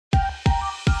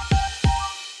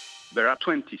There are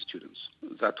 20 students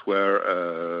that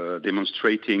were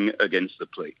demonstrating against the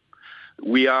play.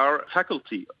 We are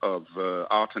faculty of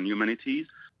art and humanities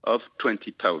of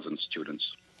 20,000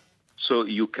 students. So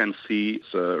you can see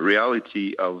the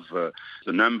reality of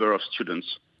the number of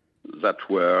students that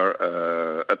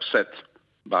were upset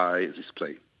by this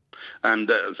play.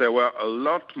 And there were a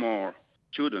lot more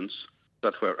students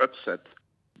that were upset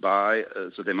by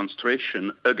the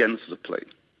demonstration against the play.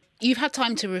 You've had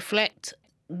time to reflect.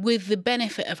 With the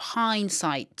benefit of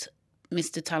hindsight,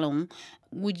 Mr. Tallon,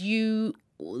 would you,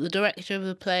 the director of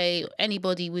the play,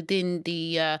 anybody within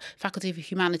the Faculty of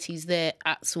Humanities there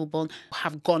at Sorbonne,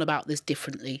 have gone about this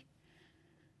differently?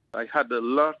 I had a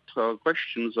lot of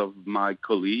questions of my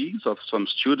colleagues, of some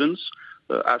students,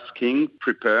 asking,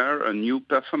 prepare a new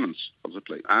performance of the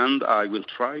play. And I will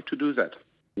try to do that.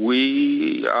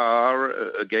 We are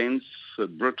against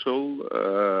brutal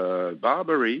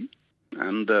barbarity.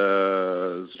 And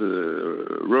the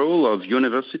role of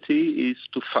university is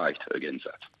to fight against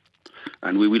that.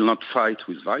 And we will not fight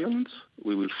with violence.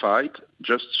 We will fight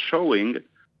just showing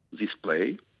this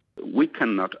play. We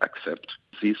cannot accept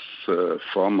this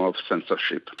form of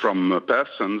censorship from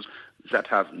persons that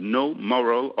have no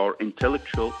moral or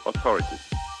intellectual authority.